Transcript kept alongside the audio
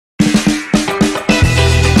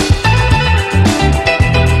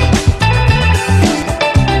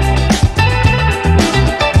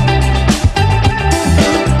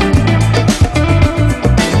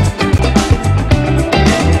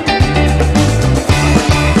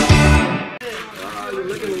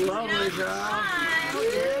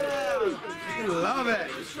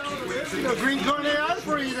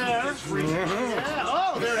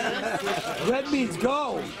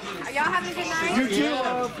too,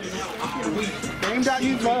 love. Name that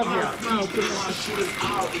you love you.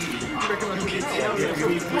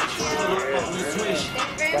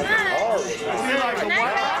 You like the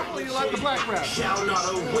white rap or you like the black rap? You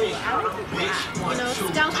know,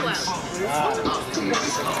 stealth well.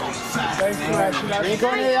 Thanks for that. Drink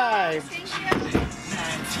on the eye.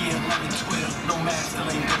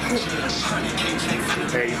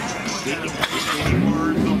 Hey, any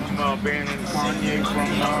words on banning Kanye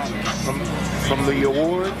from the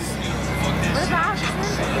awards? What about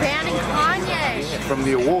banning Kanye? From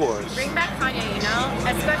the awards. Bring back Kanye, you know?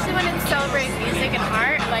 Especially when it's celebrating music and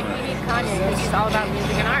art. Like, we need Kanye because he's all about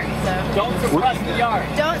music and art. So Don't suppress the art.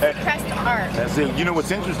 don't suppress the art. That's it. You know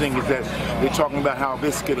what's interesting is that they're talking about how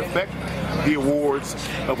this could affect the awards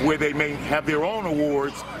of where they may have their own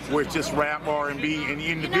awards where it's just rap, R&B, and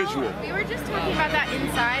individual. You know, we were just talking about that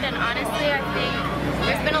inside, and honestly, I think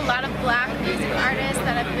there's been a lot of black music artists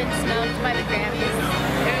that have been snubbed by the Grammys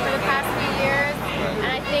over the past few years, and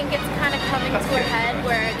I think it's kind of coming to a head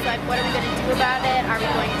where it's like, what are we going to do about it? Are we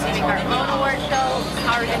going to make our own award show?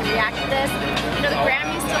 How are we going to react to this? You know, the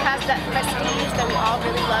Grammys still has that prestige that we all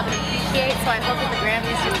really love and appreciate, so I hope that the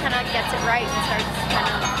Grammys just kind of gets it right and starts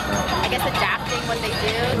kind of, I guess, adapting what they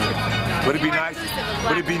do. Would it be nice?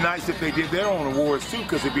 Would it be nice if they did their own awards too?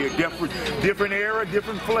 Because it'd be a different era,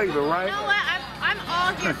 different flavor, right? You know what? I'm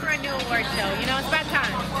all here for a new award show. You know, it's about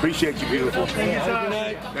time. Appreciate you, beautiful. Thank you, Good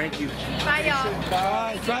night. Thank you. Bye, y'all.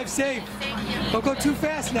 Bye. Drive safe. Thank you. Don't go too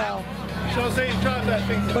fast now. Show say you drive that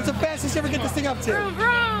thing. What's the fastest you ever get this thing up to? Vroom,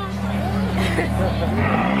 vroom.